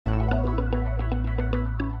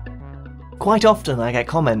Quite often I get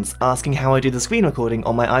comments asking how I do the screen recording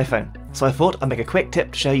on my iPhone, so I thought I'd make a quick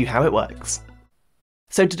tip to show you how it works.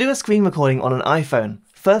 So to do a screen recording on an iPhone,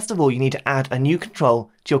 first of all you need to add a new control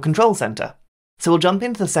to your control center. So we'll jump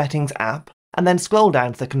into the Settings app and then scroll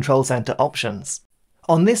down to the Control Center options.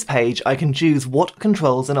 On this page I can choose what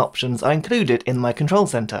controls and options are included in my control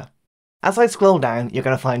center. As I scroll down you're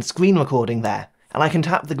going to find screen recording there, and I can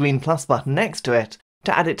tap the green plus button next to it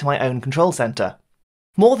to add it to my own control center.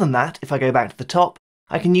 More than that, if I go back to the top,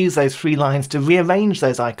 I can use those three lines to rearrange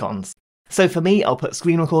those icons. So for me, I'll put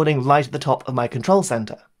screen recording right at the top of my control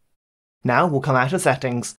center. Now we'll come out of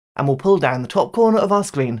settings and we'll pull down the top corner of our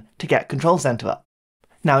screen to get control center up.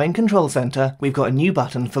 Now in control center, we've got a new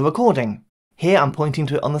button for recording. Here I'm pointing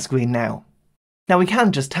to it on the screen now. Now we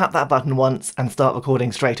can just tap that button once and start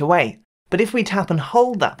recording straight away, but if we tap and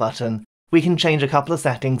hold that button, we can change a couple of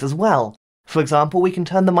settings as well. For example, we can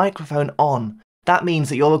turn the microphone on. That means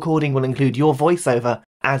that your recording will include your voiceover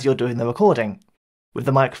as you're doing the recording. With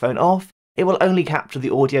the microphone off, it will only capture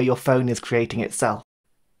the audio your phone is creating itself.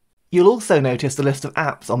 You'll also notice the list of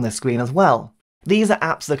apps on this screen as well. These are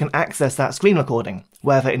apps that can access that screen recording,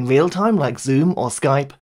 whether in real time like Zoom or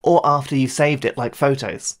Skype, or after you've saved it like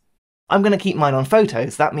Photos. I'm going to keep mine on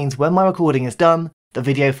Photos. That means when my recording is done, the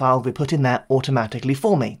video file will be put in there automatically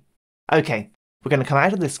for me. Okay, we're going to come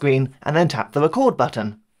out of this screen and then tap the record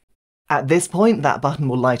button. At this point, that button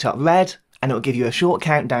will light up red, and it will give you a short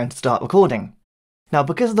countdown to start recording. Now,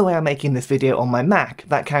 because of the way I'm making this video on my Mac,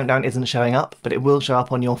 that countdown isn't showing up, but it will show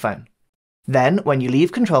up on your phone. Then, when you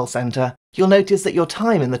leave Control Center, you'll notice that your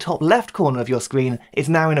time in the top left corner of your screen is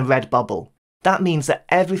now in a red bubble. That means that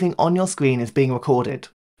everything on your screen is being recorded.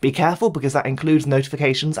 Be careful because that includes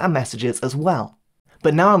notifications and messages as well.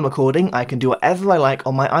 But now I'm recording, I can do whatever I like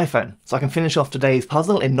on my iPhone. So I can finish off today's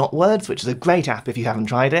puzzle in Not Words, which is a great app if you haven't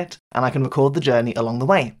tried it, and I can record the journey along the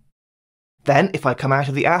way. Then, if I come out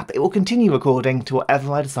of the app, it will continue recording to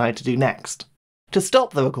whatever I decide to do next. To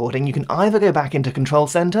stop the recording, you can either go back into Control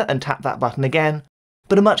Center and tap that button again,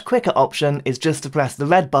 but a much quicker option is just to press the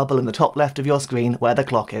red bubble in the top left of your screen where the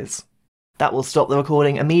clock is. That will stop the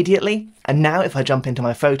recording immediately, and now if I jump into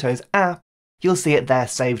my Photos app, you'll see it there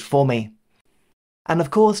saved for me. And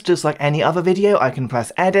of course, just like any other video, I can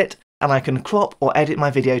press edit, and I can crop or edit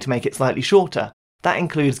my video to make it slightly shorter. That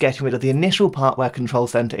includes getting rid of the initial part where Control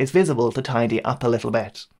Center is visible to tidy it up a little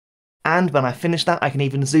bit. And when I finish that, I can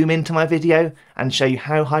even zoom into my video and show you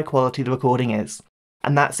how high quality the recording is.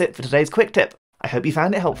 And that's it for today's quick tip. I hope you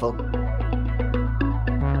found it helpful.